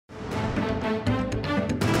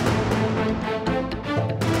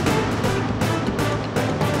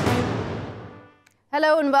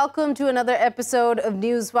Hello and welcome to another episode of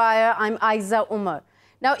Newswire. I'm Ayza Omar.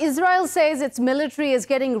 Now, Israel says its military is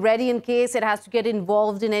getting ready in case it has to get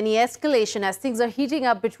involved in any escalation as things are heating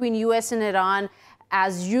up between US and Iran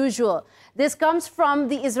as usual. This comes from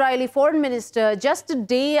the Israeli foreign minister just a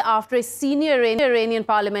day after a senior Iranian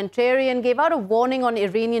parliamentarian gave out a warning on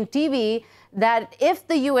Iranian TV that if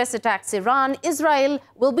the US attacks Iran, Israel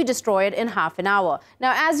will be destroyed in half an hour.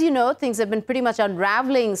 Now, as you know, things have been pretty much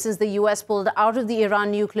unraveling since the US pulled out of the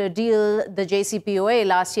Iran nuclear deal, the JCPOA,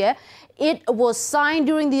 last year. It was signed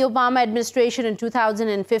during the Obama administration in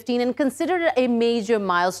 2015 and considered a major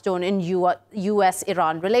milestone in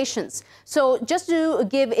US-Iran relations. So just to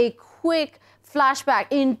give a quick flashback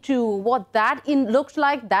into what that looked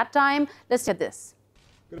like that time, let's get this.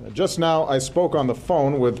 Just now, I spoke on the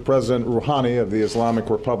phone with President Rouhani of the Islamic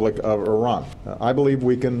Republic of Iran. I believe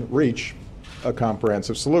we can reach a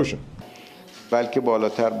comprehensive solution. بلکه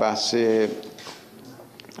بالاتر بحث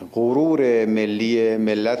غرور ملی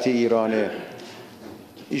ملت ایرانه.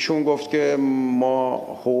 ایشون گفت که ما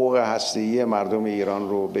حقوق هسته‌ای مردم ایران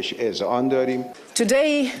رو بهش اذعان داریم.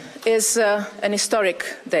 Today is an historic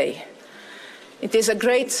day. It is a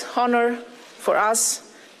great honor for us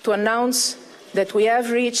to announce that we have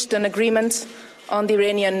reached an agreement on the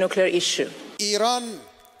Iranian nuclear issue. ایران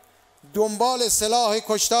دنبال سلاح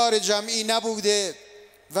کشتار جمعی نبوده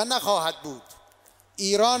و نخواهد بود.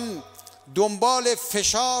 ایران دنبال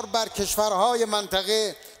فشار بر کشورهای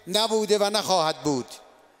منطقه نبوده و نخواهد بود.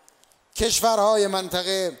 کشورهای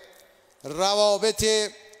منطقه روابط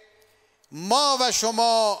ما و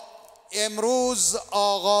شما امروز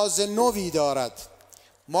آغاز نوی دارد.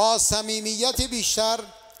 ما صمیمیت بیشتر،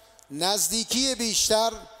 نزدیکی بیشتر،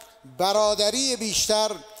 برادری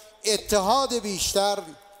بیشتر، اتحاد بیشتر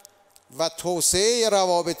و توسعه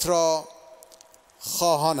روابط را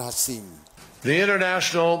خواهان هستیم. The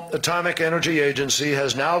International Atomic Energy Agency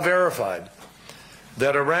has now verified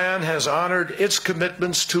that Iran has honored its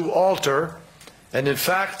commitments to alter and, in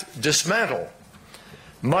fact, dismantle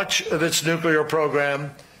much of its nuclear program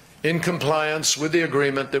in compliance with the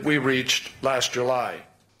agreement that we reached last July.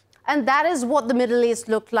 And that is what the Middle East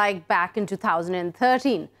looked like back in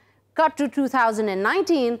 2013. Cut to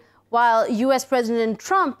 2019, while US President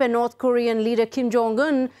Trump and North Korean leader Kim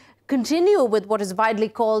Jong-un continue with what is widely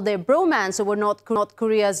called their bromance over North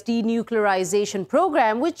Korea's denuclearization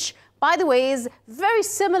program, which, by the way, is very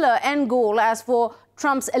similar end goal as for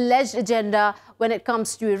Trump's alleged agenda when it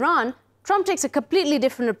comes to Iran. Trump takes a completely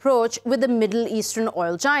different approach with the Middle Eastern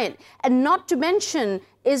oil giant, and not to mention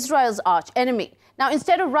Israel's arch enemy. Now,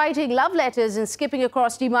 instead of writing love letters and skipping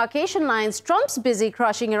across demarcation lines, Trump's busy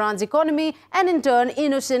crushing Iran's economy and, in turn,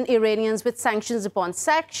 innocent Iranians with sanctions upon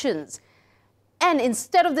sanctions. And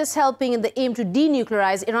instead of this helping in the aim to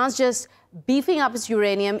denuclearize, Iran's just beefing up its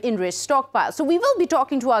uranium-enriched stockpile. So we will be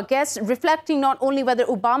talking to our guests, reflecting not only whether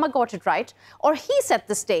Obama got it right or he set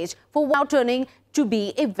the stage for now turning to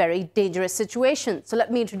be a very dangerous situation. So let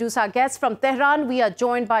me introduce our guests. From Tehran, we are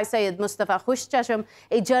joined by Syed Mostapha Khoshcheshm,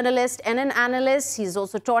 a journalist and an analyst. He's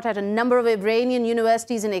also taught at a number of Iranian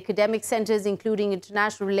universities and academic centers, including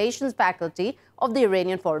international relations faculty of the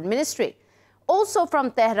Iranian Foreign Ministry. Also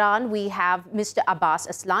from Tehran, we have Mr. Abbas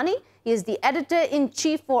Aslani. He is the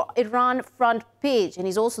editor-in-chief for Iran Front Page, and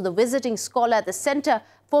he's also the visiting scholar at the Center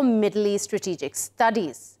for Middle East Strategic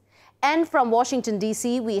Studies. And from Washington,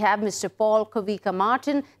 D.C., we have Mr. Paul Kawika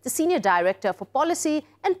Martin, the Senior Director for Policy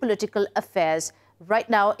and Political Affairs right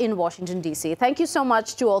now in Washington, D.C. Thank you so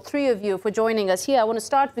much to all three of you for joining us here. I want to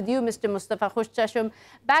start with you, Mr. Mostapha Khoshcheshm.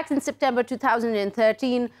 Back in September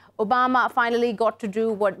 2013, Obama finally got to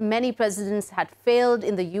do what many presidents had failed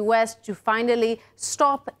in the U.S. to finally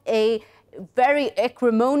stop a very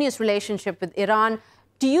acrimonious relationship with Iran.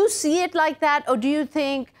 Do you see it like that, or do you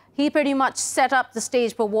think he pretty much set up the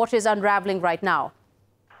stage for what is unraveling right now?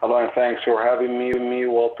 Hello, and thanks for having me.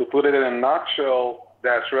 Well, to put it in a nutshell,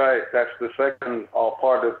 that's right. That's the second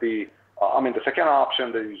part of the, the second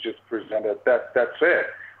option that you just presented. That's it.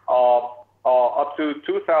 Up to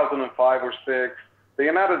 2005 or 6, the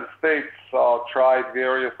United States tried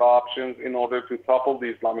various options in order to topple the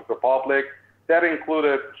Islamic Republic. That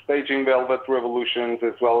included staging velvet revolutions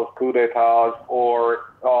as well as coup d'etats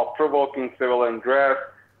or provoking civil unrest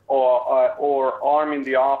or arming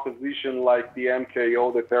the opposition like the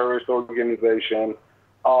MKO, the terrorist organization.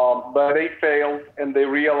 But they failed, and they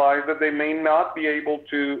realized that they may not be able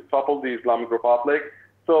to topple the Islamic Republic.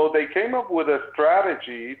 So they came up with a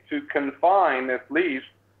strategy to confine at least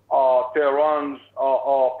Tehran's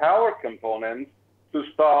power components to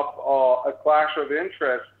stop a clash of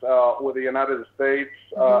interests with the United States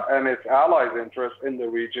and its allies' interests in the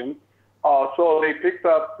region. So they picked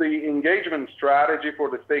up the engagement strategy for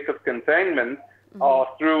the sake of containment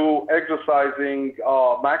through exercising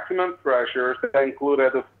maximum pressures that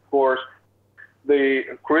included, of course,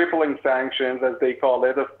 the crippling sanctions, as they call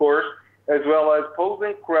it, of course, as well as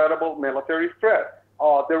posing credible military threat.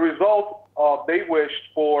 The result they wished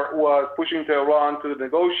for was pushing Tehran to the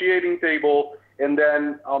negotiating table and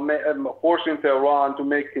then forcing Tehran to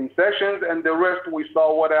make concessions, and the rest we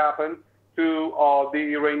saw what happened to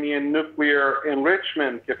the Iranian nuclear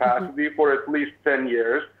enrichment capacity for at least 10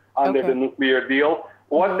 years under the nuclear deal.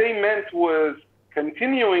 What they meant was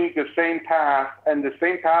continuing the same path and the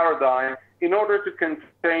same paradigm in order to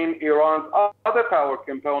contain Iran's other power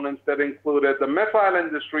components that included the missile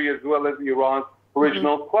industry as well as Iran's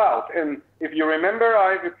regional clout. And if you remember,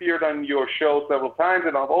 I've appeared on your show several times,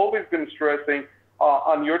 and I've always been stressing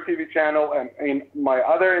on your TV channel and in my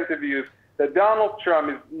other interviews that Donald Trump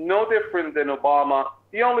is no different than Obama.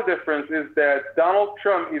 The only difference is that Donald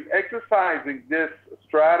Trump is exercising this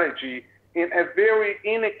strategy in a very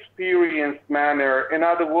inexperienced manner. In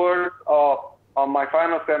other words, my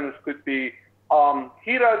final sentence could be,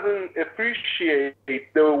 he doesn't appreciate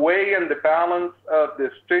the way and the balance of the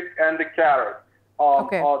stick and the carrot.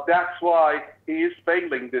 That's why he is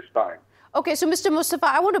failing this time. Okay, so Mr. Mostapha,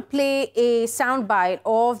 I want to play a soundbite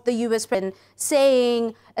of the US president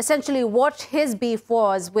saying essentially what his beef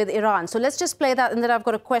was with Iran. So let's just play that, and then I've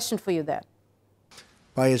got a question for you there.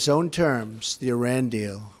 By its own terms, the Iran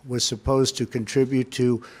deal was supposed to contribute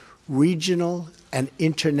to regional and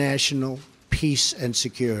international peace and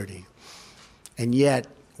security. And yet,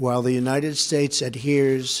 while the United States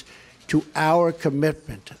adheres to our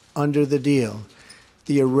commitment under the deal,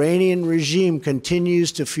 the Iranian regime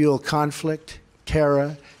continues to fuel conflict,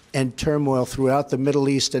 terror, and turmoil throughout the Middle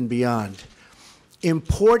East and beyond.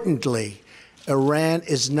 Importantly, Iran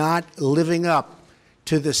is not living up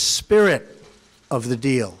to the spirit of the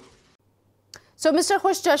deal. So, Mr.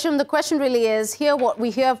 Khoshcheshm, the question really is, here what we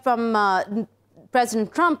hear from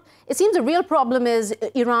President Trump, it seems the real problem is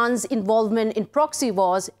Iran's involvement in proxy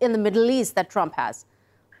wars in the Middle East that Trump has.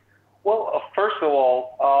 Well, first of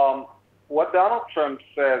all, what Donald Trump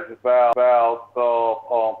says about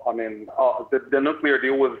the nuclear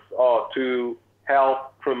deal was to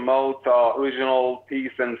help promote regional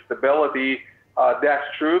peace and stability. That's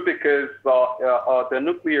true because the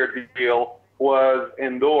nuclear deal was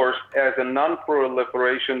endorsed as a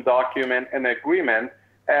non-proliferation document and agreement.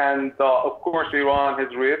 And of course, Iran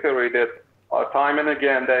has reiterated time and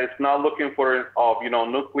again that it's not looking for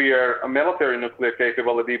military nuclear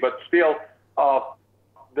capability, but still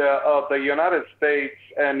the United States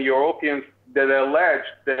and Europeans that alleged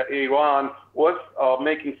that Iran was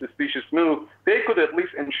making suspicious moves, they could at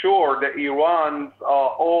least ensure that Iran's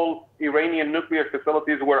all Iranian nuclear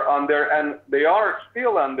facilities were under, and they are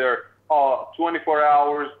still under 24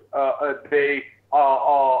 hours a day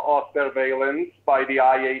surveillance by the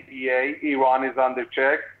IAEA. Iran is under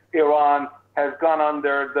check. Iran has gone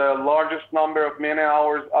under the largest number of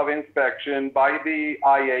man-hours of inspection by the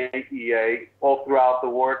IAEA all throughout the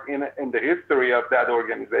world in the history of that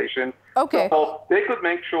organization. Okay. So they could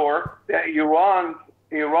make sure that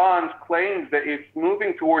Iran's claims that it's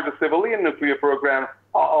moving towards a civilian nuclear program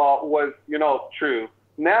was, true.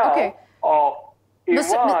 Now,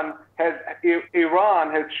 Iran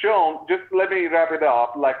has shown, just let me wrap it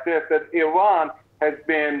up like this, that Iran has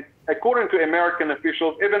been, according to American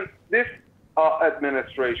officials, even this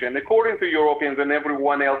administration, according to Europeans and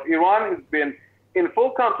everyone else, Iran has been in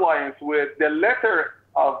full compliance with the letter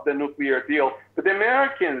of the nuclear deal. But the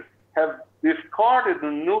Americans have discarded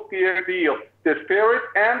the nuclear deal, the spirit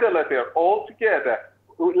and the letter altogether.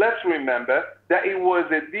 Let's remember that it was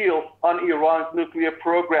a deal on Iran's nuclear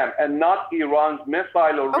program and not Iran's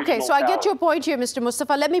missile or regional Okay, so I get your point here, Mr.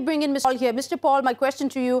 Mostapha. Let me bring in Mr. Paul here. Mr. Paul, my question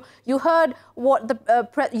to you, you heard what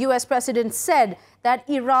the US president said, that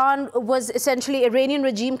Iranian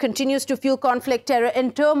regime continues to fuel conflict, terror,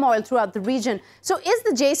 and turmoil throughout the region. So is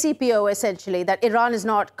the JCPO essentially that Iran is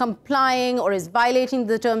not complying or is violating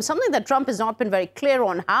the terms, something that Trump has not been very clear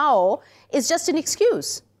on how, is just an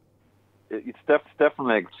excuse? It's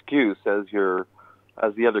definitely an excuse, as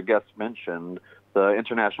the other guests mentioned. The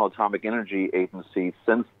International Atomic Energy Agency,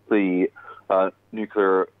 since the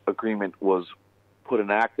nuclear agreement was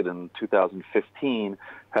enacted in 2015,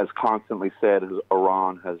 has constantly said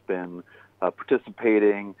Iran has been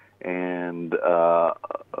participating and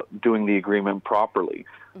doing the agreement properly,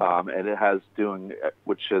 and it has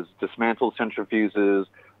which has dismantled centrifuges,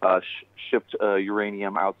 shipped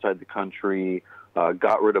uranium outside the country,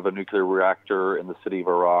 got rid of a nuclear reactor in the city of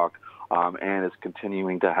Iraq, and is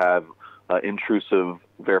continuing to have intrusive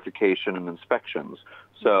verification and inspections.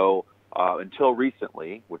 So until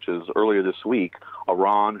recently, which is earlier this week,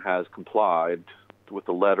 Iran has complied with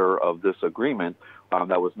the letter of this agreement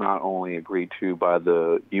that was not only agreed to by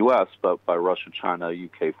the U.S., but by Russia, China,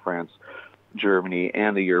 UK, France, Germany,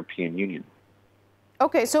 and the European Union.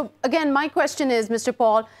 Okay, so again, my question is, Mr.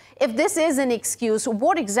 Paul, if this is an excuse,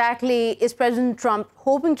 what exactly is President Trump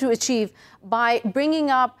hoping to achieve by bringing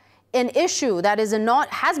up an issue that is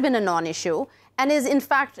has been a non-issue and is in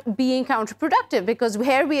fact being counterproductive? Because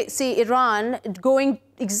here we see Iran going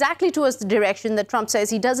exactly towards the direction that Trump says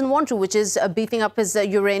he doesn't want to, which is beefing up his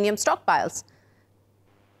uranium stockpiles.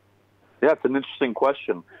 Yeah, it's an interesting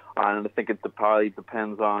question. And I think it probably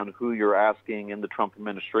depends on who you're asking in the Trump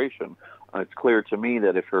administration. It's clear to me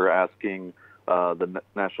that if you're asking the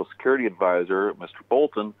National Security Advisor, Mr.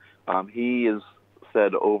 Bolton, he has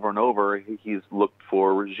said over and over he's looked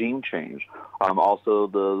for regime change. Also,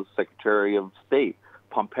 the Secretary of State,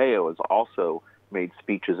 Pompeo, has also made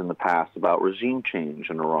speeches in the past about regime change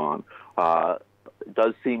in Iran. It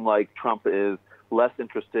does seem like Trump is less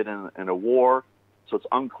interested in a war. So it's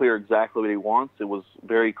unclear exactly what he wants. It was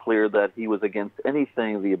very clear that he was against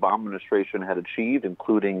anything the Obama administration had achieved,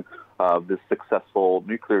 including this successful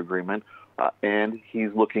nuclear agreement, and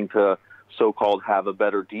he's looking to so-called have a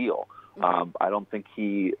better deal. I don't think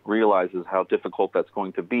he realizes how difficult that's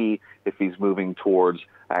going to be if he's moving towards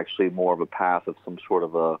actually more of a path of some sort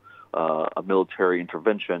of a military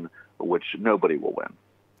intervention, which nobody will win.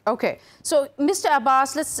 Okay. So, Mr.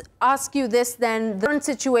 Abbas, let's ask you this then. The current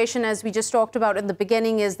situation, as we just talked about in the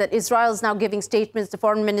beginning, is that Israel is now giving statements. The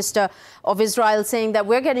foreign minister of Israel saying that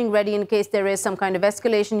we're getting ready in case there is some kind of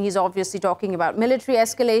escalation. He's obviously talking about military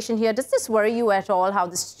escalation here. Does this worry you at all, how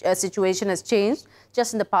this situation has changed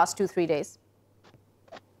just in the past 2-3 days?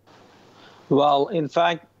 Well, in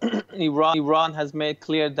fact, Iran has made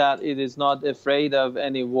clear that it is not afraid of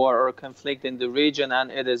any war or conflict in the region,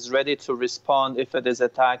 and it is ready to respond if it is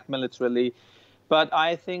attacked militarily. But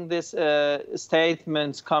I think these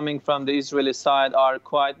statements coming from the Israeli side are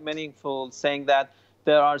quite meaningful, saying that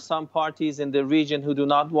there are some parties in the region who do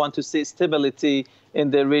not want to see stability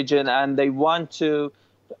in the region, and they want to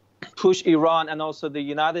push Iran and also the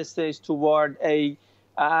United States toward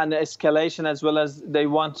an escalation, as well as they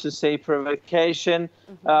want to say provocation,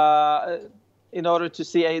 in order to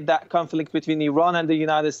see that conflict between Iran and the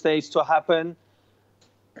United States to happen.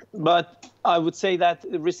 But I would say that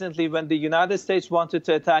recently when the United States wanted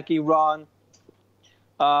to attack Iran,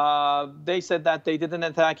 they said that they didn't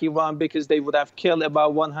attack Iran because they would have killed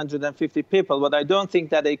about 150 people. But I don't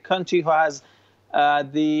think that a country who has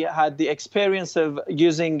had the experience of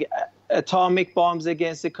using atomic bombs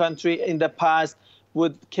against the country in the past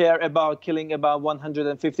would care about killing about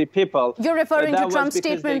 150 people. You're referring to Trump's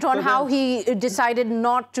statement on how he decided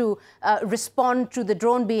not to respond to the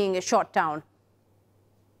drone being shot down.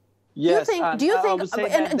 Yes. Do you think,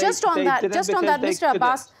 and just on that, Mr.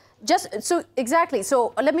 Abbas, exactly.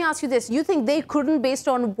 So let me ask you this. You think they couldn't, based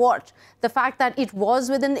on what? The fact that it was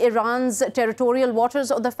within Iran's territorial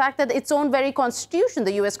waters, or the fact that its own very constitution,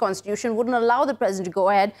 the US Constitution, wouldn't allow the president to go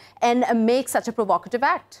ahead and make such a provocative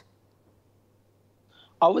act?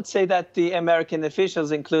 I would say that the American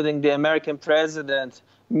officials, including the American president,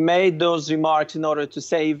 made those remarks in order to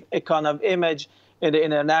save a kind of image in the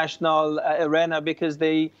international arena, because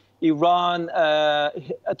Iran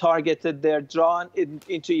targeted their drone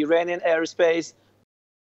into Iranian airspace.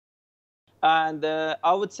 And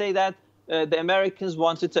I would say that the Americans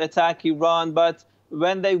wanted to attack Iran, but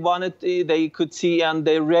when they wanted, they could see on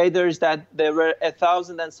their radars that there were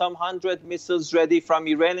 1,000 and some hundred missiles ready from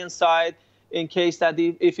Iranian side, in case that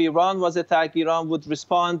if Iran was attacked, Iran would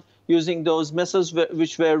respond using those missiles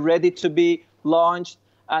which were ready to be launched.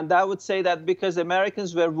 And I would say that because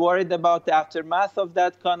Americans were worried about the aftermath of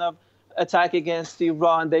that kind of attack against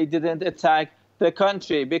Iran, they didn't attack the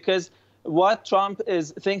country. Because what Trump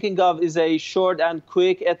is thinking of is a short and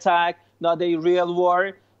quick attack, not a real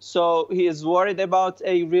war. So he is worried about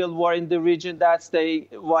a real war in the region. That's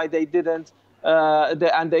why they didn't.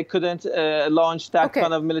 They couldn't launch that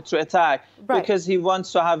kind of military attack, because he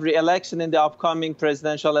wants to have re-election in the upcoming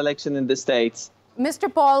presidential election in the States.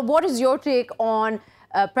 Mr. Paul, what is your take on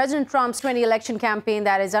President Trump's 2020 election campaign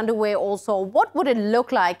that is underway also? What would it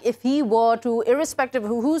look like if he were to, irrespective of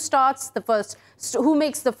who starts the first, who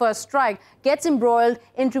makes the first strike, gets embroiled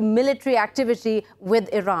into military activity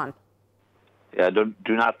with Iran? Yeah, do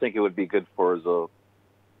not think it would be good for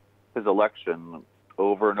his election.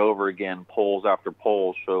 Over and over again, polls after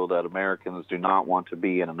polls show that Americans do not want to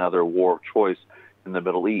be in another war of choice in the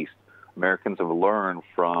Middle East. Americans have learned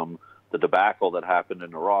from the debacle that happened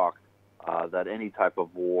in Iraq that any type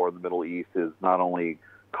of war in the Middle East is not only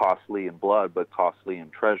costly in blood, but costly in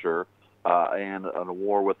treasure. and a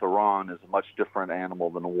war with Iran is a much different animal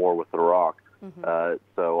than a war with Iraq.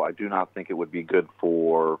 So I do not think it would be good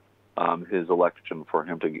for his election for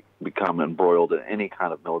him to become embroiled in any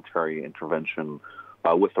kind of military intervention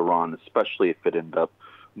with Iran, especially if it ended up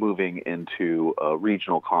moving into a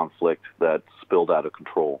regional conflict that spilled out of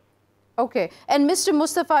control. Okay. And Mr.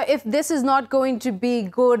 Mostapha, if this is not going to be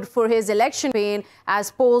good for his election campaign,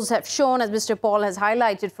 as polls have shown, as Mr. Paul has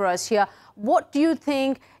highlighted for us here, what do you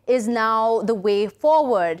think is now the way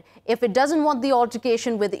forward? If it doesn't want the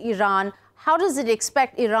altercation with Iran, how does it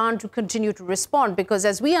expect Iran to continue to respond? Because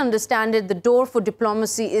as we understand it, the door for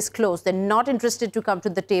diplomacy is closed. They're not interested to come to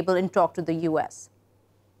the table and talk to the U.S.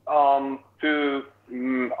 To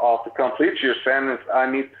complete your sentence, I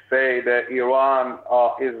need to say that Iran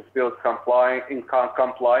is still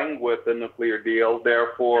complying with the nuclear deal.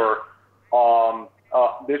 Therefore,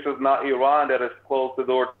 this is not Iran that has closed the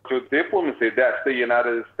door to diplomacy. That's the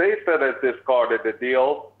United States that has discarded the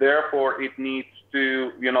deal. Therefore, it needs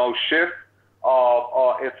to, shift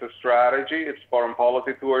its strategy, its foreign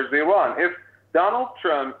policy towards Iran. If Donald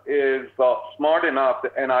Trump is smart enough,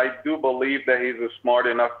 and I do believe that he's smart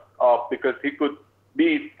enough because he could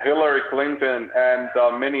beat Hillary Clinton and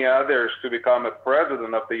many others to become a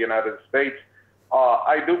president of the United States,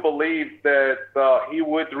 I do believe that he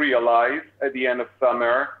would realize at the end of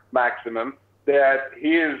summer, maximum, that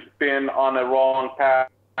he has been on a wrong path.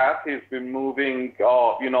 He's been moving,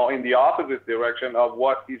 in the opposite direction of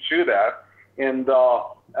what he should have. And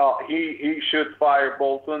he should fire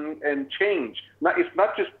Bolton and change. Now, it's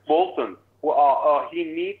not just Bolton. He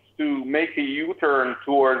needs to make a U-turn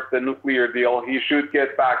towards the nuclear deal. He should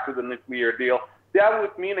get back to the nuclear deal. That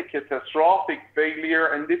would mean a catastrophic failure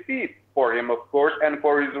and defeat for him, of course, and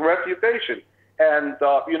for his reputation. And,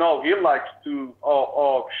 he likes to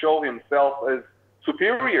show himself as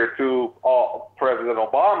superior to President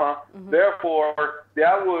Obama. Therefore,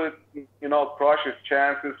 that would, crush his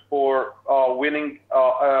chances for winning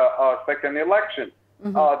a second election.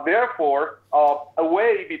 Therefore, a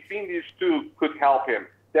way between these two could help him.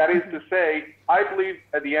 That is to say, I believe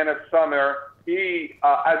at the end of summer,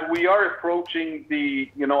 as we are approaching the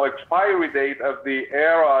expiry date of the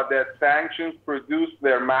era that sanctions produce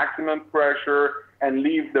their maximum pressure and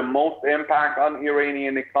leave the most impact on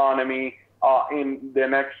Iranian economy in the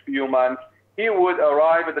next few months, he would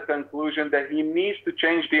arrive at the conclusion that he needs to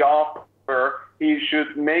change the offer. He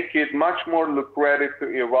should make it much more lucrative to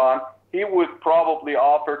Iran. He would probably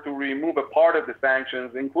offer to remove a part of the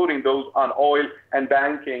sanctions, including those on oil and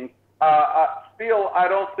banking. Still, I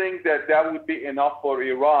don't think that would be enough for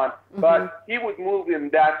Iran, but he would move in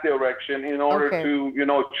that direction in order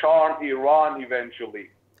to, charm Iran eventually.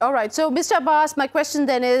 All right. So, Mr. Abbas, my question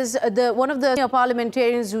then is, one of the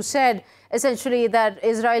parliamentarians who said essentially that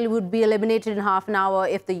Israel would be eliminated in half an hour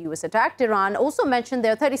if the U.S. attacked Iran also mentioned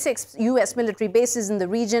there are 36 U.S. military bases in the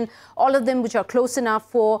region, all of them which are close enough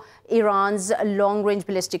for Iran's long-range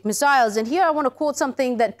ballistic missiles. And here I want to quote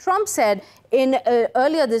something that Trump said in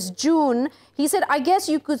earlier this June. He said, I guess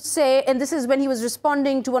you could say, and this is when he was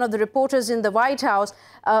responding to one of the reporters in the White House,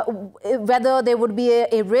 whether there would be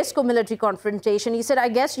a risk of military confrontation. He said, I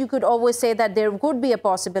guess you could always say that there could be a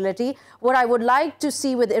possibility. What I would like to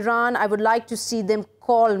see with Iran, I would like to see them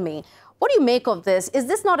call me. What do you make of this? Is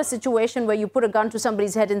this not a situation where you put a gun to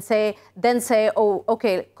somebody's head and then say, oh,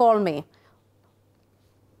 okay, call me?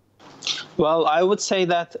 Well, I would say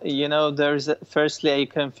that, there's firstly a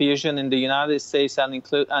confusion in the United States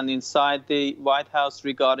and inside the White House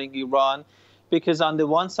regarding Iran, because on the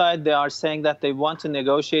one side, they are saying that they want to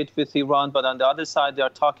negotiate with Iran, but on the other side, they are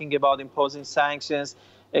talking about imposing sanctions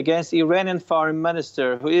against Iranian foreign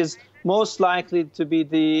minister, who is most likely to be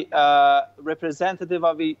the representative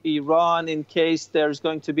of Iran in case there's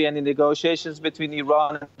going to be any negotiations between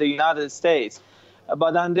Iran and the United States.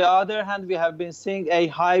 But on the other hand, we have been seeing a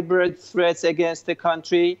hybrid threats against the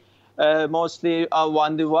country. Mostly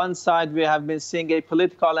on the one side, we have been seeing a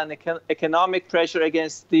political and economic pressure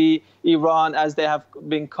against the Iran, as they have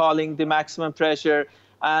been calling the maximum pressure,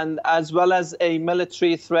 and as well as a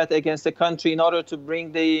military threat against the country in order to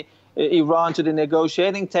bring the Iran to the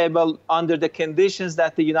negotiating table under the conditions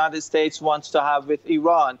that the United States wants to have with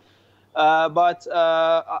Iran. But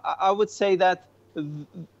I would say that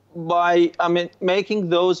by making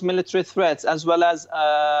those military threats, as well as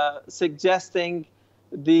suggesting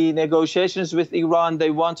the negotiations with Iran,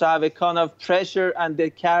 they want to have a kind of pressure and the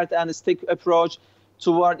carrot and stick approach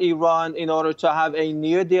toward Iran in order to have a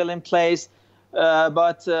new deal in place.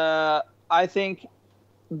 But I think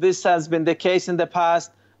this has been the case in the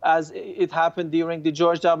past, as it happened during the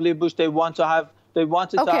George W. Bush. They want to have They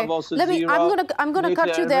wanted to have also zero. I'm gonna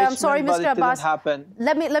cut you there. I'm sorry, Mr. Abbas. Happen.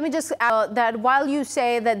 Let me just add that while you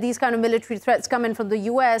say that these kind of military threats come in from the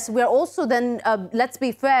US, we're also then, let's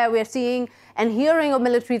be fair, we're seeing and hearing of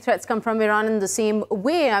military threats come from Iran in the same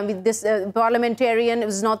way. I mean, this parliamentarian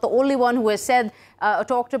is not the only one who has said,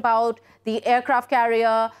 talked about the aircraft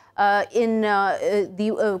carrier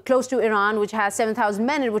close to Iran, which has 7,000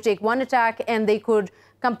 men. It would take one attack and they could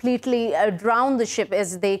completely drown the ship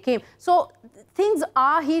as they came. So things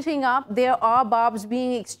are heating up. There are barbs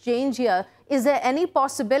being exchanged here. Is there any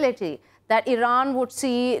possibility that Iran would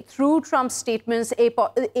see, through Trump's statements,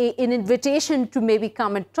 an invitation to maybe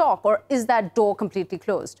come and talk? Or is that door completely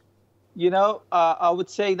closed? You know, I would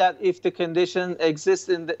say that if the condition exists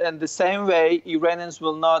in the same way, Iranians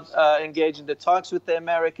will not engage in the talks with the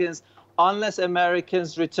Americans unless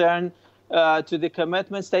Americans return to the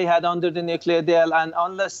commitments they had under the nuclear deal, and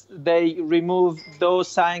unless they remove those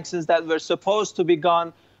sanctions that were supposed to be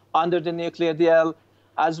gone under the nuclear deal,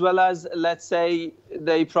 as well as, let's say,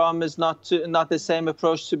 they promise not the same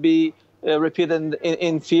approach to be repeated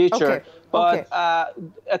in future. Okay. But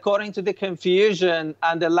according to the confusion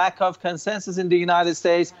and the lack of consensus in the United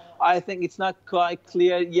States, I think it's not quite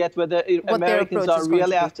clear yet whether Americans are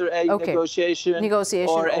really after a negotiation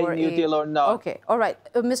or a new deal or not. Okay, all right.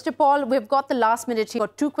 Mr. Paul, we've got the last minute here.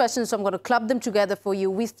 Got two questions, so I'm going to club them together for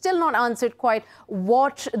you. We've still not answered quite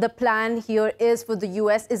what the plan here is for the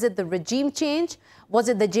U.S. Is it the regime change? Was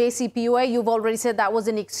it the JCPOA? You've already said that was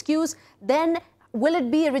an excuse. Then will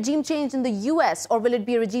it be a regime change in the U.S. or will it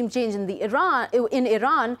be a regime change in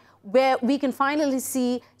Iran, where we can finally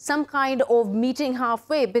see some kind of meeting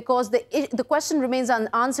halfway? Because the question remains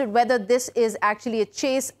unanswered whether this is actually a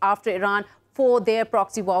chase after Iran for their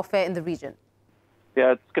proxy warfare in the region.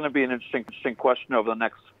 Yeah, it's going to be an interesting question over the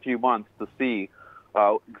next few months to see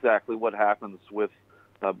exactly what happens with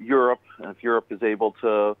Europe, and if Europe is able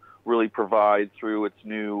to really provide through its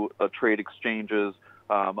new trade exchanges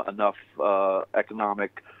enough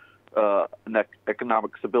economic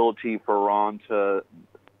stability for Iran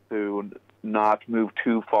to not move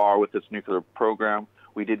too far with its nuclear program.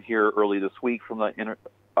 We did hear early this week from the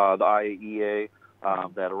IAEA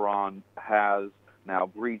that Iran has now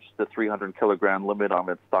breached the 300-kilogram limit on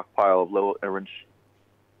its stockpile of low-enriched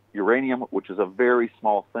uranium, which is a very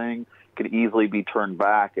small thing. Could easily be turned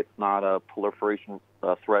back. It's not a proliferation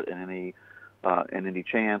threat in any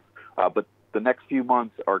chance. But the next few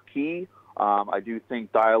months are key. I do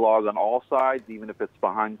think dialogue on all sides, even if it's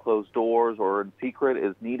behind closed doors or in secret,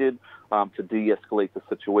 is needed to de-escalate the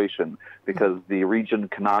situation, because the region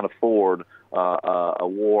cannot afford a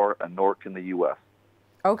war, and nor can the U.S.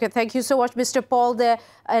 Okay, thank you so much, Mr. Paul there,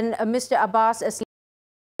 and Mr. Abbas,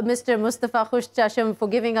 Mr. Mostapha Khoshcheshm, for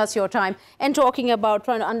giving us your time and talking about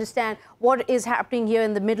trying to understand what is happening here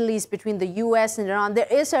in the Middle East between the U.S. and Iran. There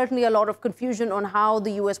is certainly a lot of confusion on how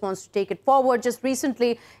the U.S. wants to take it forward. Just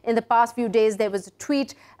recently, in the past few days, there was a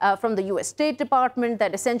tweet from the U.S. State Department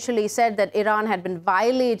that essentially said that Iran had been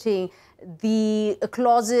violating the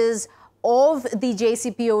clauses of the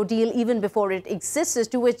JCPOA deal even before it existed,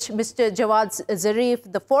 to which Mr. Jawad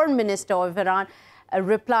Zarif, the foreign minister of Iran,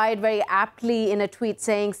 replied very aptly in a tweet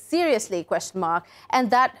saying, seriously, ? And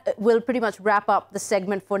that will pretty much wrap up the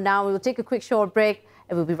segment for now. We will take a quick short break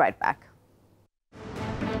and we'll be right back.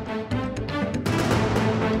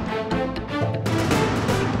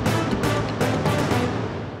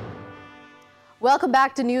 Welcome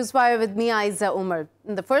back to Newswire with me, Ayza Omar.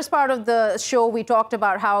 In the first part of the show, we talked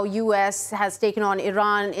about how U.S. has taken on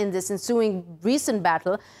Iran in this ensuing recent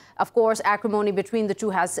battle. Of course, acrimony between the two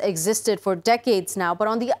has existed for decades now. But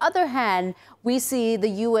on the other hand, we see the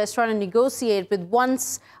U.S. trying to negotiate with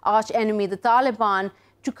once arch enemy, the Taliban,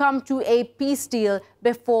 to come to a peace deal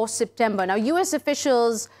before September. Now, U.S.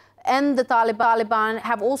 officials and the Taliban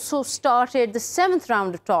have also started the 7th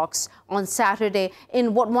round of talks on Saturday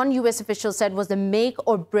in what one U.S. official said was the make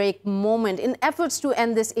or break moment in efforts to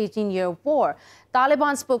end this 18-year war.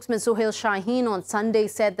 Taliban spokesman Sohail Shaheen on Sunday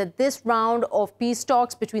said that this round of peace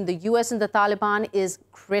talks between the U.S. and the Taliban is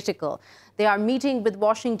critical. They are meeting with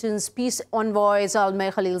Washington's peace envoy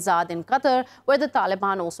Zalmay Khalilzad in Qatar, where the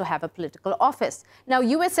Taliban also have a political office. Now,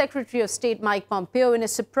 U.S. Secretary of State Mike Pompeo, in a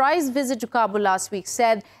surprise visit to Kabul last week,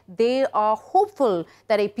 said they are hopeful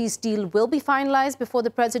that a peace deal will be finalized before the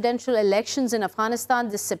presidential elections in Afghanistan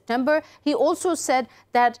this September. He also said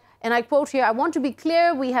that, and I quote here, "I want to be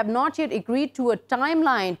clear, we have not yet agreed to a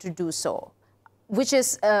timeline to do so," which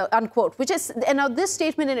is, unquote, which is, and now this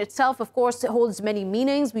statement in itself, of course, holds many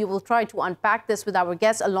meanings. We will try to unpack this with our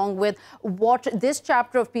guests, along with what this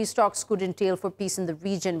chapter of peace talks could entail for peace in the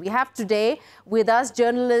region. We have today with us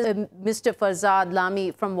journalist Mr. Farzad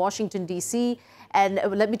Lami from Washington, D.C., And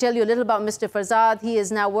let me tell you a little about Mr. Farzad. He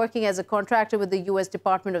is now working as a contractor with the U.S.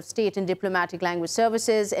 Department of State in Diplomatic Language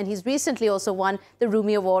Services. And he's recently also won the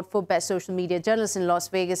Rumi Award for Best Social Media Journalist in Las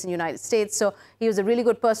Vegas in the United States. So he was a really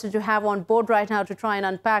good person to have on board right now to try and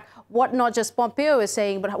unpack what not just Pompeo is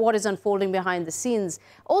saying, but what is unfolding behind the scenes.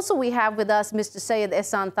 Also, we have with us Mr. Syed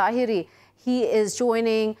Ihsan Taheri. He is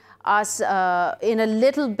joining us in a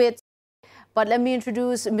little bit. But let me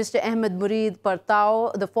introduce Mr. Ahmad Murid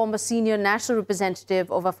Partaw, the former senior national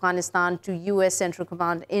representative of Afghanistan to U.S. Central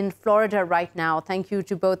Command in Florida right now. Thank you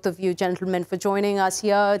to both of you gentlemen for joining us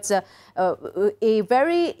here. It's a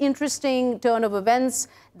very interesting turn of events.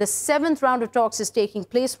 The 7th round of talks is taking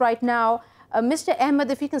place right now. Mr.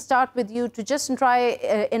 Ahmad, if we can start with you to just try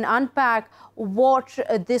and unpack what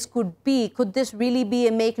this could be. Could this really be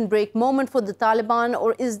a make and break moment for the Taliban,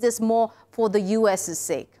 or is this more for the U.S.'s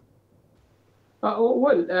sake?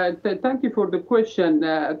 Thank you for the question.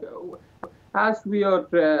 As we are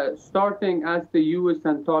starting, as the U.S.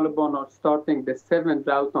 and Taliban are starting the 7th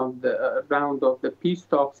round of the peace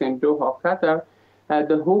talks in Doha, Qatar,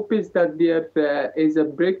 the hope is that there is a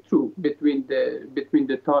breakthrough between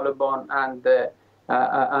the Taliban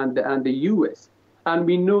and the U.S. And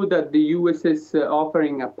we know that the U.S. is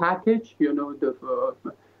offering a package, you know,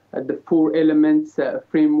 the 4 elements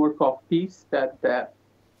framework of peace that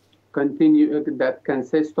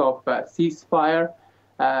consists of ceasefire,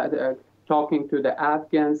 talking to the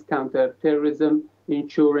Afghans, counterterrorism,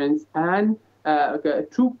 insurance, and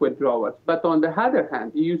troop withdrawals. But on the other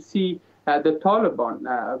hand, you see the Taliban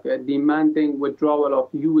demanding withdrawal of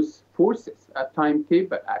U.S. forces, a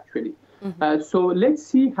timetable actually. So let's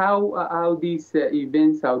see how these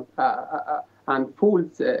events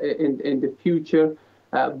unfolds in the future.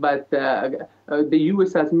 But the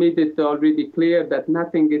U.S. has made it already clear that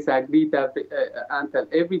nothing is agreed until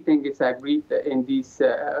everything is agreed in this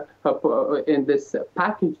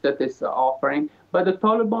package that is offering. But the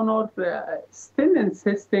Taliban are still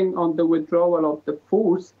insisting on the withdrawal of the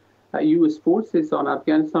U.S. forces on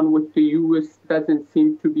Afghanistan, which the U.S. doesn't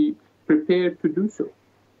seem to be prepared to do so.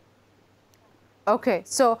 Okay,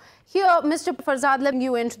 so here, Mr. Farzad, let me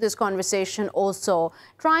you into this conversation also,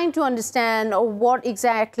 trying to understand what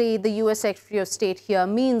exactly the U.S. Secretary of State here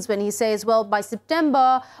means when he says, well, by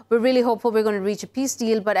September, we're really hopeful we're going to reach a peace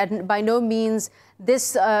deal, but by no means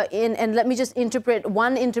this, and let me just interpret,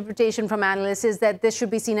 one interpretation from analysts is that this should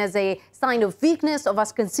be seen as a sign of weakness of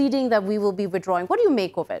us conceding that we will be withdrawing. What do you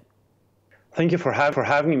make of it? Thank you for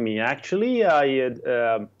having me. Actually,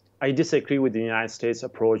 I disagree with the United States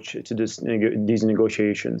approach to these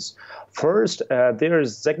negotiations. First, there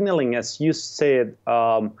is signaling, as you said,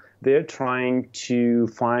 they're trying to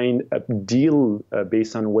find a deal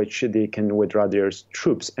based on which they can withdraw their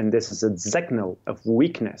troops. And this is a signal of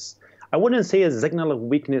weakness. I wouldn't say a signal of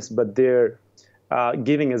weakness, but they're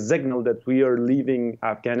giving a signal that we are leaving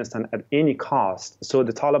Afghanistan at any cost. So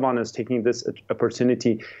the Taliban is taking this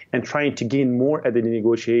opportunity and trying to gain more at the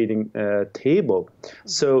negotiating table.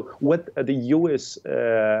 So what the U.S.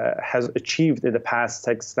 has achieved in the past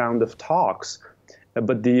 6 rounds of talks,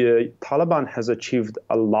 but the Taliban has achieved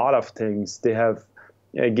a lot of things. They have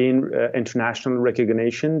gained international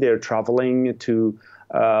recognition. They're traveling to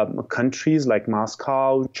countries like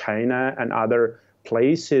Moscow, China, and other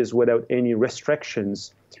places without any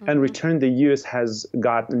restrictions. And return, the U.S. has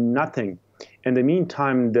got nothing. In the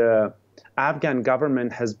meantime, the Afghan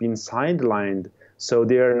government has been sidelined, so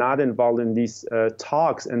they are not involved in these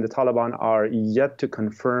talks, and the Taliban are yet to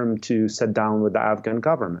confirm to sit down with the Afghan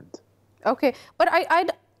government. Okay, but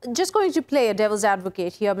I'd just going to play a devil's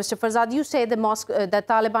advocate here, Mr. Farzad. You say that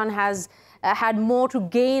Taliban has had more to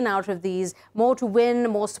gain out of these, more to win,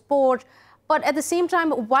 more support. But at the same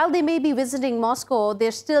time, while they may be visiting Moscow,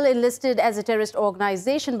 they're still enlisted as a terrorist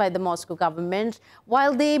organization by the Moscow government.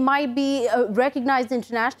 While they might be recognized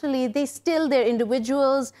internationally, their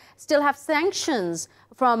individuals still have sanctions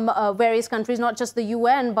from various countries, not just the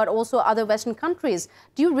UN, but also other Western countries.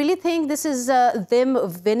 Do you really think this is them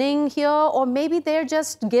winning here, or maybe they're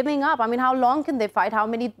just giving up? I mean, how long can they fight? How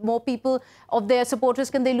many more people of their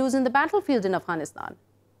supporters can they lose in the battlefield in Afghanistan?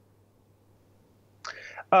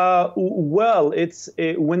 Well,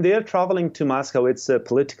 when they're traveling to Moscow, it's a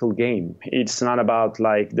political game. It's not about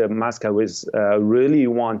like Moscow is really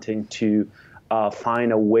wanting to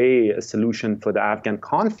find a solution for the Afghan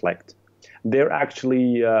conflict. They're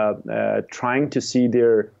actually trying to see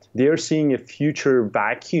they're seeing a future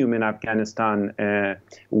vacuum in Afghanistan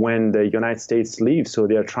when the United States leaves. So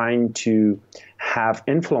they're trying to have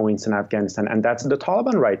influence in Afghanistan. And that's the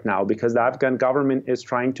Taliban right now, because the Afghan government is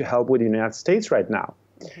trying to help with the United States right now.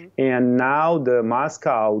 And now the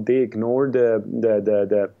Moscow, they ignored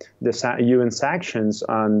the UN sanctions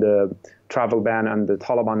on the travel ban on the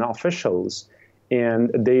Taliban officials.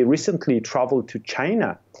 And they recently traveled to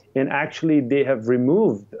China. And actually, they have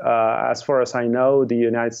removed, as far as I know, the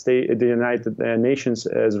United Nations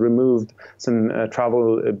has removed some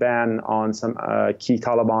travel ban on some key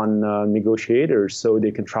Taliban negotiators, so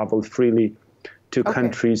they can travel freely to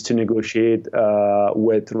countries to negotiate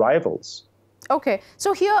with rivals. Okay,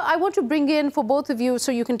 so here I want to bring in for both of you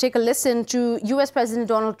so you can take a listen to US President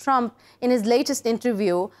Donald Trump in his latest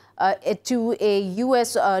interview to a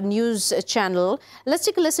US news channel. Let's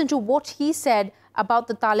take a listen to what he said about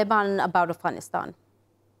the Taliban, about Afghanistan.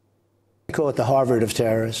 I call it the Harvard of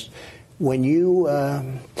terrorists. When you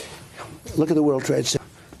look at the World Trade Center,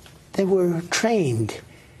 they were trained.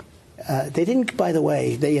 They didn't, by the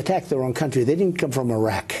way, they attacked their own country. They didn't come from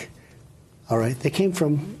Iraq, all right? They came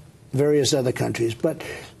from various other countries, but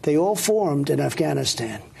they all formed in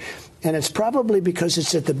Afghanistan. And it's probably because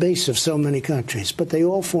it's at the base of so many countries, but they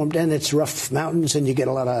all formed, and it's rough mountains, and you get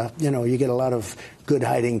a lot of, you get a lot of good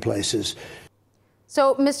hiding places.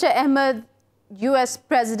 So, Mr. Ahmad, U.S.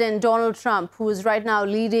 President Donald Trump, who is right now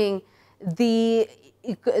leading the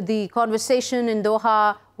conversation in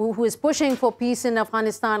Doha, who is pushing for peace in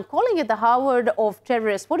Afghanistan, calling it the Harvard of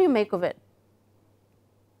terrorists. What do you make of it?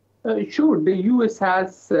 Sure, the U.S.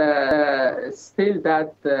 has still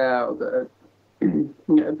that the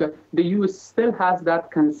U.S. still has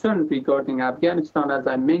that concern regarding Afghanistan. As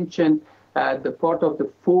I mentioned, the part of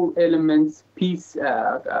the 4 elements peace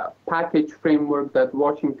package framework that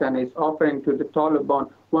Washington is offering to the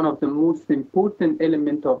Taliban, one of the most important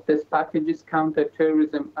elements of this package is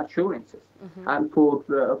counterterrorism assurances. And for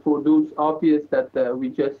those obvious that we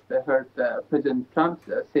just heard President Trump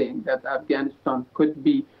saying that Afghanistan could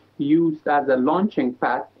be used as a launching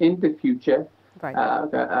pad in the future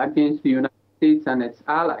against the United States and its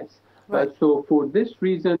allies. So for this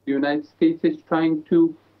reason, the United States is trying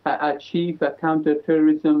to achieve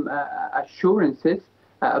counterterrorism assurances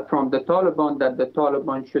from the Taliban that the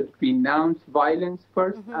Taliban should renounce violence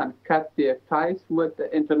first and cut their ties with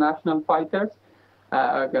the international fighters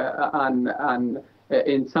and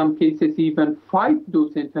in some cases even fight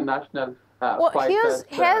those international well,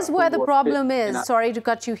 here's where the problem is. Sorry to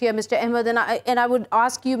cut you here, Mr. Ahmad, and I would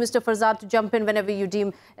ask you, Mr. Farzad, to jump in whenever you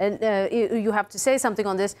deem you have to say something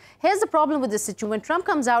on this. Here's the problem with this situation. When Trump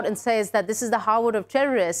comes out and says that this is the Harvard of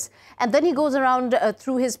terrorists, and then he goes around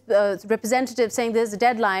through his representatives saying there's a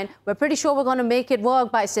deadline, we're pretty sure we're going to make it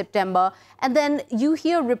work by September, and then you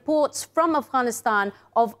hear reports from Afghanistan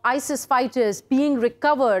of ISIS fighters being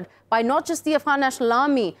recovered by not just the Afghan National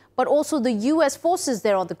Army, but also the U.S. forces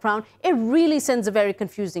there on the ground. It really sends a very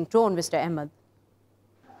confusing tone, Mr. Ahmad.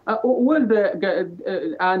 Well,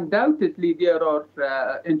 undoubtedly there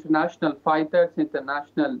are international fighters,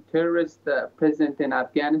 international terrorists present in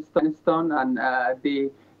Afghanistan, and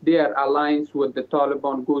their alliance with the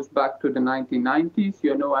Taliban goes back to the 1990s,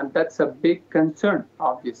 and that's a big concern,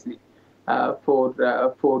 obviously, for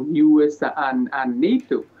U.S. and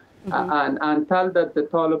NATO. And until that the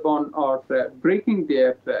Taliban are breaking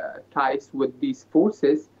their ties with these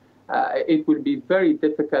forces, it will be very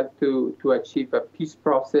difficult to achieve a peace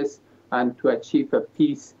process and to achieve a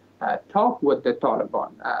peace talk with the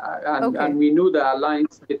Taliban. And we know the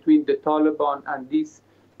alliance between the Taliban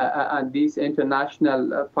and these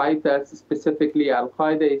international fighters, specifically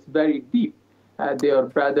Al-Qaeda, is very deep. They are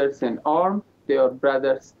brothers in arms. They are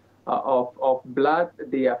brothers of blood.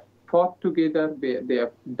 They are fought together, they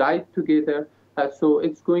have died together, so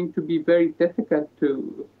it's going to be very difficult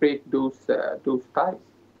to break those ties.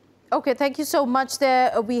 Okay, thank you so much.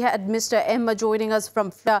 There we had Mr. Ahmad joining us from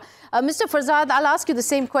Mr. Farzad, I'll ask you the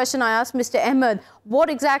same question I asked Mr. Ahmad. What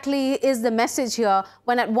exactly is the message here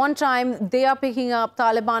when at one time they are picking up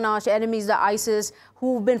Taliban arch enemies, the ISIS,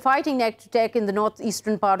 who've been fighting neck to neck in the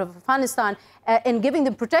northeastern part of Afghanistan and giving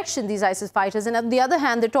them protection, these ISIS fighters, and on the other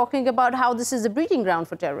hand, they're talking about how this is a breeding ground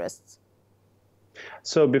for terrorists.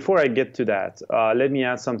 So before I get to that, let me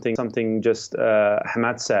add something just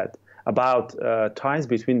Ahmad said about ties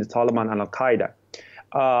between the Taliban and Al-Qaeda.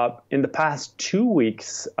 In the past 2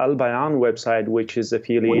 weeks, Al-Bayan website, which is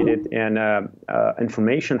affiliated and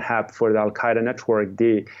information hub for the Al-Qaeda network,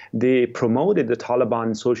 they promoted the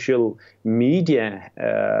Taliban social media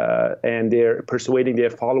and they're persuading their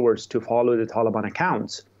followers to follow the Taliban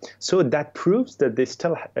accounts. So that proves that they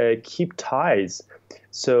still keep ties.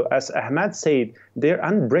 So as Ahmad said, they're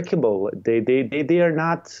unbreakable. They are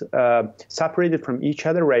not separated from each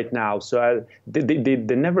other right now. So they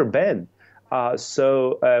never been.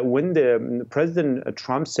 When the President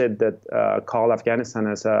Trump said that call Afghanistan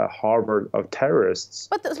as a harbor of terrorists.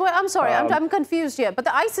 But well, I'm sorry, I'm confused here. But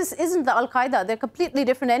the ISIS isn't the Al-Qaeda. They're completely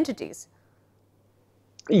different entities.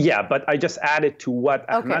 Yeah, but I just added to what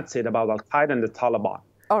Ahmad said about Al-Qaeda and the Taliban.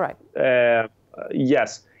 All right.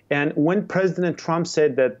 Yes. And when President Trump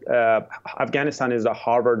said that Afghanistan is a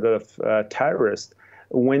harbor of terrorists,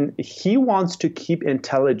 when he wants to keep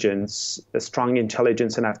intelligence, strong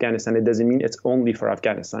intelligence in Afghanistan, it doesn't mean it's only for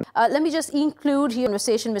Afghanistan. Let me just include here in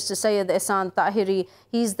conversation Mr. Syed Ihsan Taheri.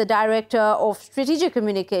 He's the Director of Strategic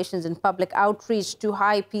Communications and Public Outreach to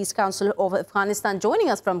High Peace Council of Afghanistan, joining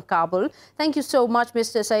us from Kabul. Thank you so much,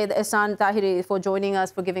 Mr. Syed Ihsan Taheri, for joining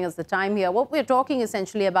us, for giving us the time here. What we're talking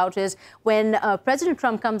essentially about is when President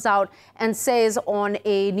Trump comes out and says on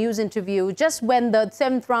a news interview, just when the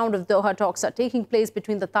 7th round of Doha talks are taking place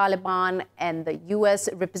between the Taliban and the US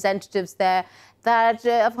representatives there, that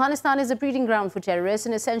Afghanistan is a breeding ground for terrorists,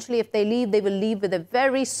 and essentially if they leave, they will leave with a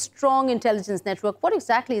very strong intelligence network. What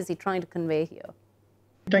exactly is he trying to convey here?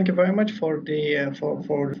 Thank you very much for the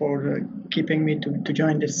for keeping me to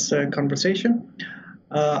join this conversation.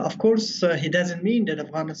 Of course, he doesn't mean that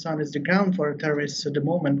Afghanistan is the ground for terrorists at the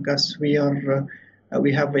moment, because we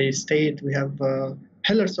have a state, we have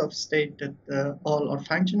pillars of state that all are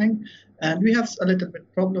functioning. And we have a little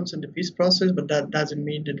bit problems in the peace process, but that doesn't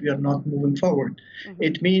mean that we are not moving forward.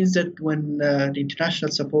 It means that when the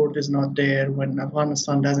international support is not there, when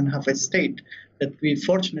Afghanistan doesn't have a state, that we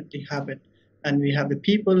fortunately have it, and we have the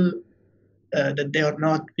people that they are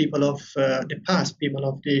not people of the past, people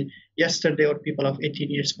of the yesterday, or people of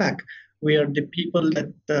 18 years back. We are the people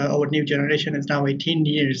that our new generation is now 18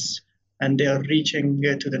 years, and they are reaching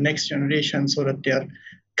to the next generation, so that they are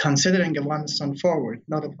considering Afghanistan forward,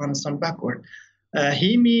 not Afghanistan backward.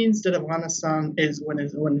 He means that Afghanistan is, when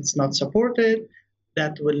it's not supported,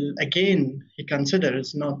 that will, again, he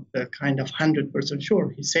considers not the kind of 100%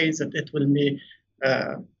 sure. He says that it will be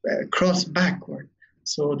cross backward,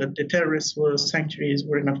 so that the terrorists were sanctuaries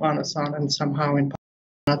were in Afghanistan and somehow in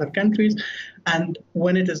other countries. And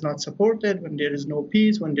when it is not supported, when there is no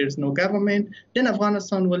peace, when there is no government, then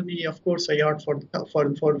Afghanistan will be, of course, a yard for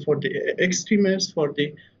the extremists, for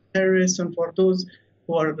the terrorists, and for those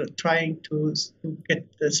who are trying to get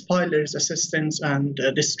the spoilers assistance and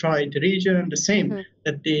destroy the region. The same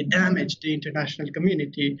that they damage the international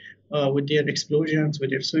community with their explosions,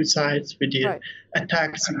 with their suicides, with their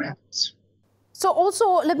attacks and acts. So also,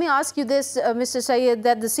 let me ask you this, Mr. Syed,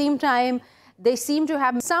 that at the same time, they seem to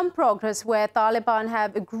have some progress where Taliban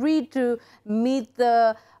have agreed to meet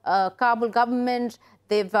the Kabul government.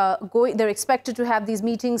 They're expected to have these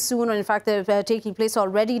meetings soon, or in fact, they're taking place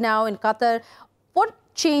already now in Qatar. What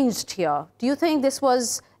changed here? Do you think this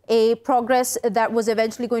was a progress that was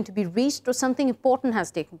eventually going to be reached, or something important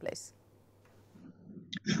has taken place?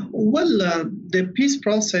 Well, the peace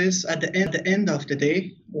process at the end of the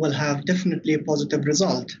day will have definitely a positive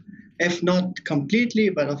result. If not completely,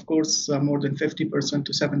 but of course, more than 50%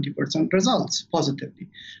 to 70% results positively.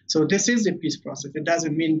 So this is a peace process. It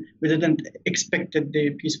doesn't mean we didn't expect the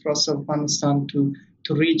peace process of Afghanistan to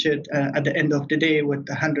reach it at the end of the day with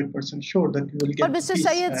 100% sure that we will get. But Mr.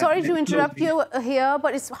 Syed, sorry to interrupt you here,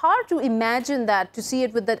 but it's hard to imagine that, to see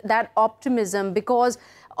it with that optimism, because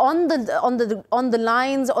on the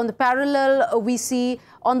lines, on the parallel, we see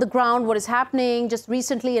on the ground what is happening. Just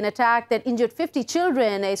recently, an attack that injured 50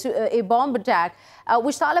 children, a bomb attack,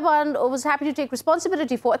 which Taliban was happy to take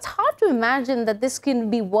responsibility for. It's hard to imagine that this can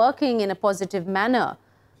be working in a positive manner.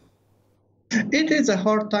 It is a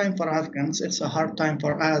hard time for Afghans. It's a hard time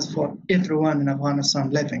for us, for everyone in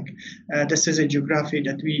Afghanistan living. This is a geography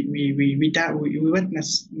that we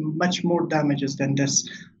witness much more damages than this.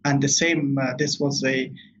 And the same, this was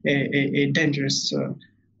a dangerous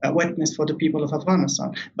witness for the people of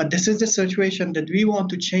Afghanistan. But this is the situation that we want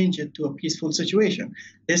to change it to a peaceful situation.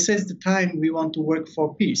 This is the time we want to work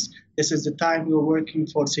for peace. This is the time we're working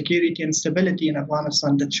for security and stability in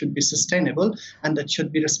Afghanistan that should be sustainable and that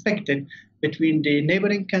should be respected between the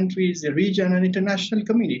neighboring countries, the region, and international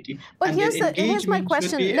community. But here's my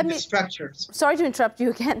question. Sorry to interrupt you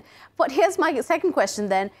again, but here's my second question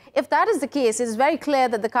then. If that is the case, it is very clear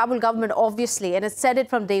that the Kabul government obviously, and it said it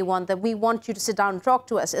from day one, that we want you to sit down and talk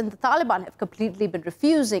to us. And the Taliban have completely been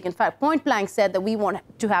refusing. In fact, point blank said that we want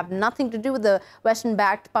to have nothing to do with the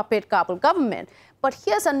Western-backed puppet Kabul government. But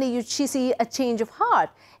here suddenly you see a change of heart.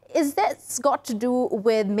 Is this got to do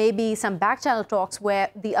with maybe some back-channel talks where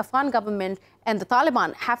the Afghan government and the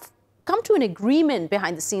Taliban have come to an agreement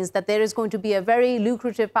behind the scenes that there is going to be a very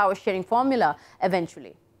lucrative power-sharing formula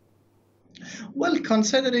eventually? Well,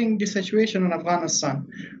 considering the situation in Afghanistan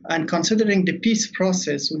and considering the peace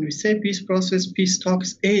process, when we say peace process, peace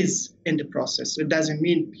talks is in the process. It doesn't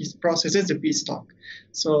mean peace process is a peace talk.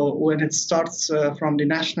 So when it starts from the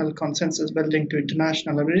national consensus building to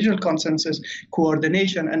international and regional consensus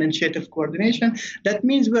coordination and initiative coordination, that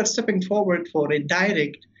means we are stepping forward for a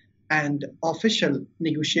direct and official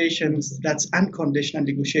negotiations, that's unconditional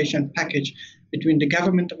negotiation package between the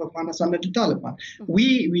government of Afghanistan and the Taliban.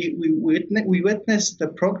 We witnessed the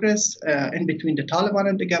progress in between the Taliban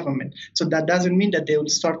and the government. So that doesn't mean that they will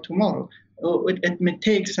start tomorrow. It may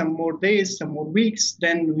take some more days, some more weeks,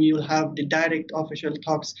 then we will have the direct official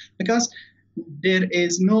talks, because there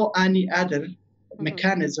is no any other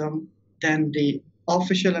mechanism than the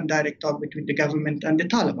official and direct talk between the government and the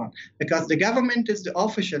Taliban, because the government is the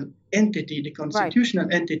official entity, the constitutional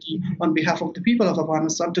entity on behalf of the people of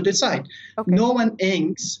Afghanistan to decide. No one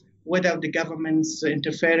inks without the government's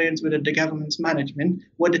interference, without the government's management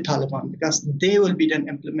with the Taliban, because they will be then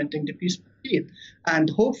implementing the peace deal. And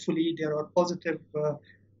hopefully there are positive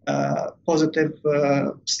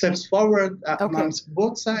steps forward amongst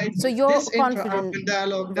both sides. So you're this confident intra-Afghan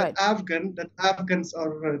dialogue that Afghans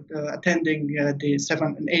are attending the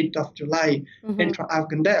 7th and 8th of July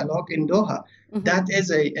intra-Afghan dialogue in Doha. That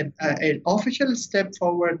is an official step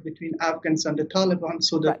forward between Afghans and the Taliban,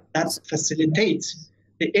 so that facilitates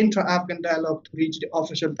the intra-Afghan dialogue to reach the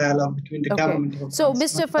official dialogue between the government of So,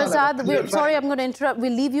 Mr. Farzad, sorry, I'm going to interrupt.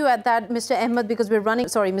 We'll leave you at that, Mr. Ahmad, because we're running,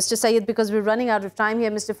 sorry, Mr. Sayed, because we're running out of time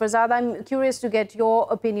here. Mr. Farzad, I'm curious to get your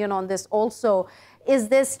opinion on this also. Is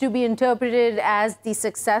this to be interpreted as the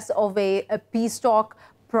success of a peace talk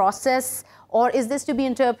process, or is this to be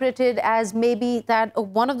interpreted as maybe that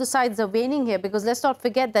one of the sides are waning here? Because let's not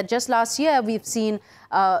forget that just last year we've seen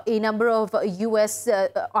a number of US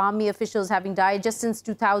Army officials having died. Just since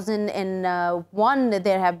 2001,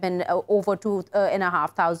 there have been over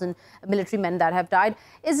 2,500 military men that have died.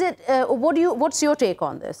 Is it? What's your take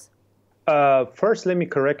on this? First, let me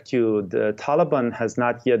correct you. The Taliban has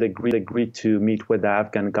not yet agreed to meet with the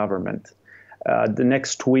Afghan government. The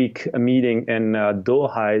next week, a meeting in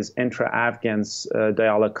Doha is intra-Afghans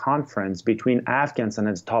dialogue conference between Afghans and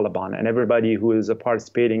the Taliban, and everybody who is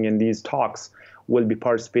participating in these talks will be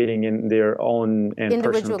participating in their own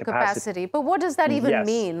individual capacity. But what does that even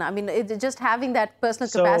mean? I mean, just having that personal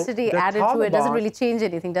capacity added to it doesn't really change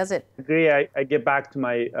anything, does it? I agree. I get back to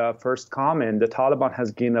my first comment. The Taliban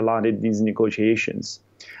has gained a lot in these negotiations.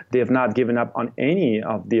 They have not given up on any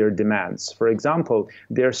of their demands. For example,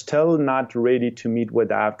 they're still not ready to meet with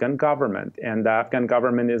the Afghan government, and the Afghan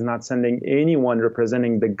government is not sending anyone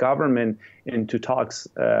representing the government into talks,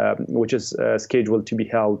 which is scheduled to be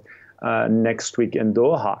held next week in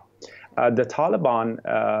Doha. The Taliban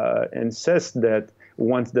insists that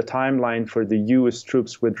once the timeline for the U.S.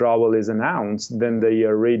 troops withdrawal is announced, then they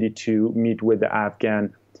are ready to meet with the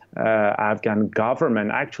Afghan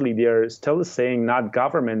government. Actually, they are still saying not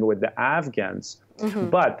government with the Afghans.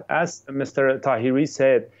 But as Mr. Taheri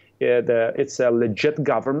said, it's a legit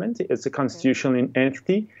government. It's a constitutional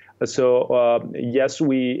entity. So yes,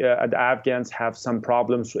 the Afghans have some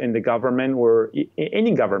problems in the government, or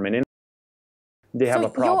any government. They have a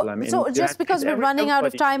problem. So just because we're running out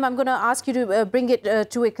of time, I'm going to ask you to bring it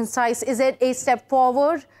to a concise. Is it a step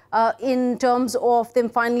forward in terms of them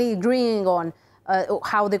finally agreeing on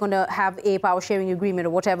how they're going to have a power sharing agreement or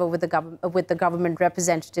whatever with the government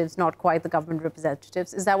representatives, not quite the government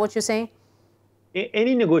representatives? Is that what you're saying?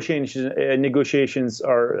 Any negotiations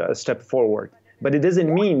are a step forward, but it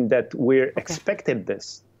doesn't mean that we're expected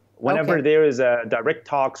this. Whenever there is a direct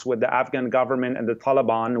talks with the Afghan government and the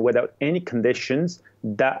Taliban without any conditions,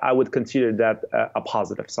 that I would consider that a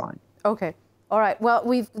positive sign. Okay. All right. Well,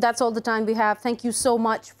 that's all the time we have. Thank you so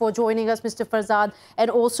much for joining us, Mr. Farzad,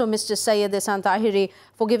 and also Mr. Syed Ihsan Taheri,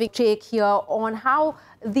 for giving a take here on how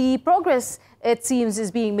the progress, it seems,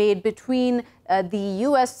 is being made between the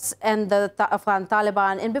US and the Afghan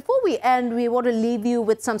Taliban. And before we end, we want to leave you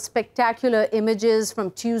with some spectacular images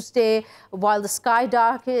from Tuesday. While the sky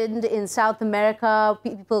darkened in South America,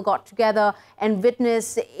 people got together and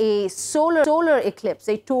witnessed a solar eclipse,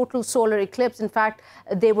 a total solar eclipse. In fact,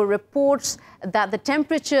 there were reports that the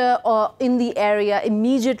temperature in the area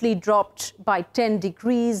immediately dropped by 10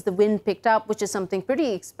 degrees. The wind picked up, which is something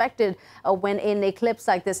pretty expected when an eclipse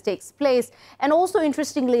like this takes place. And also,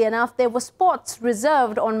 interestingly enough, there were spots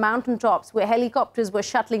reserved on mountaintops where helicopters were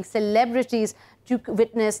shuttling celebrities to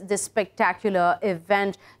witness this spectacular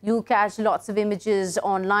event. You'll catch lots of images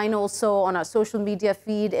online, also on our social media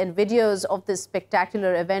feed, and videos of this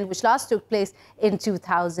spectacular event, which last took place in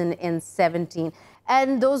 2017.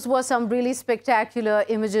 And those were some really spectacular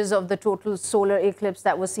images of the total solar eclipse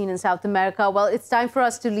that was seen in South America. Well, it's time for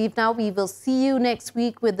us to leave now. We will see you next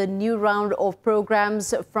week with a new round of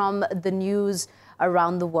programs from the news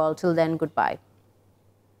around the world. Till then, goodbye.